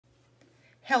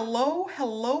Hello,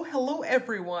 hello, hello,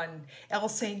 everyone. El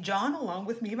St. John, along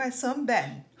with me, my son,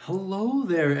 Ben. Hello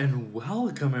there, and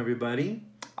welcome, everybody.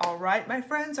 All right, my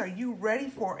friends, are you ready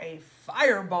for a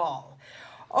fireball?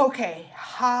 Okay,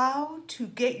 how to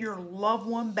get your loved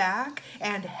one back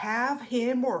and have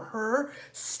him or her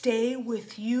stay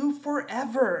with you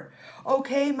forever.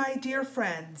 Okay, my dear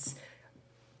friends,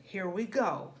 here we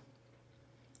go.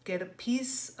 Get a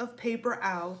piece of paper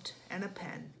out and a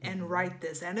pen and write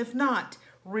this. And if not,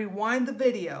 rewind the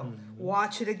video.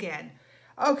 Watch it again.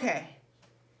 Okay.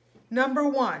 Number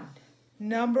one.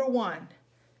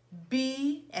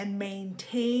 Be and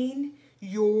maintain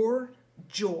your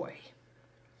joy.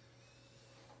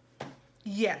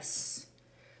 Yes.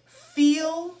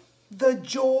 Feel the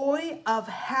joy of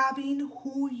having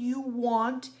who you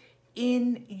want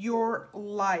in your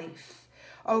life.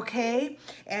 Okay,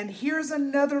 and here's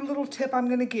another little tip I'm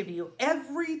going to give you.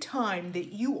 Every time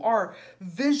that you are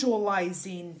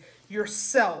visualizing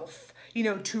yourself,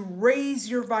 to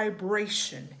raise your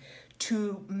vibration,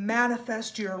 to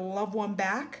manifest your loved one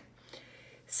back,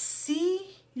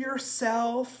 see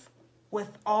yourself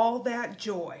with all that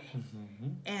joy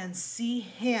and see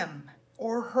him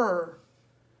or her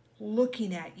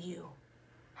looking at you.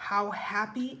 How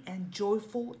happy and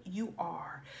joyful you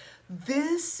are.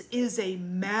 This is a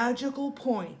magical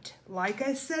point. Like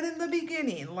I said in the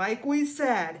beginning, like we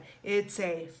said, it's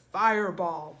a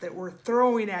fireball that we're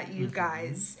throwing at you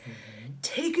guys.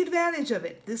 Take advantage of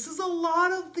it. This is a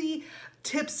lot of the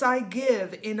tips I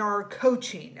give in our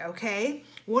coaching, okay?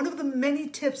 One of the many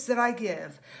tips that I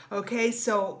give, okay?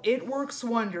 So it works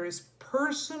wonders.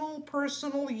 Personal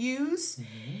use.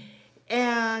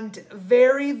 And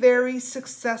very, very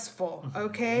successful,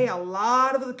 okay? A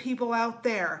lot of the people out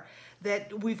there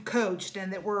that we've coached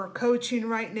and that we're coaching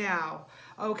right now,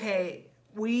 okay,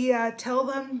 we tell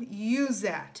them use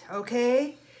that,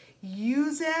 okay?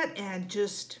 Use it and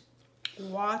just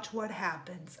watch what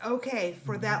happens. Okay,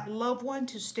 for that loved one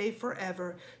to stay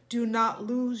forever, do not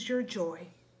lose your joy.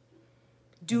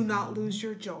 Do not lose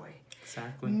your joy.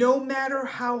 Exactly. No matter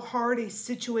how hard a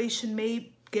situation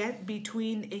may get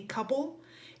between a couple,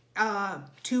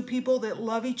 two people that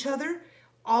love each other,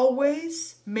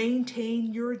 always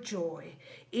maintain your joy.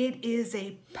 It is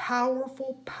a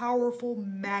powerful, powerful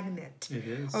magnet. It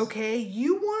is. Okay,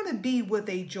 you want to be with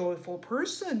a joyful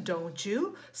person, don't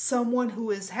you? Someone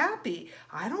who is happy.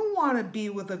 I don't want to be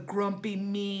with a grumpy,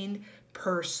 mean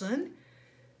person.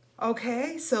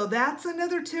 Okay, so that's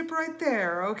another tip right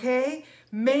there, okay?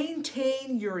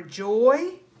 Maintain your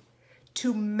joy.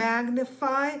 To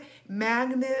magnetize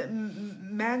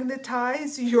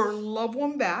your loved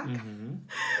one back.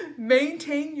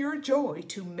 Maintain your joy.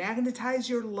 To magnetize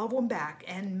your loved one back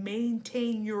and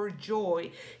maintain your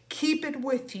joy. Keep it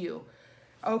with you,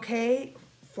 okay?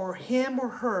 For him or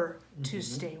her to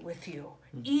stay with you.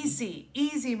 Easy,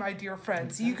 my dear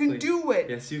friends. Exactly. You can do it.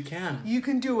 Yes, you can. You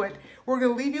can do it. We're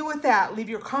going to leave you with that. Leave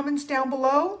your comments down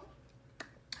below.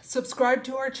 Subscribe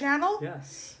to our channel.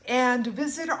 Yes. And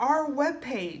visit our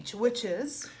webpage, which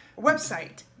is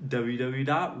website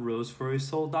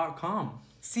www.roseforyoursoul.com.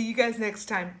 See you guys next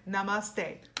time.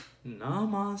 Namaste.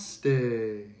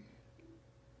 Namaste.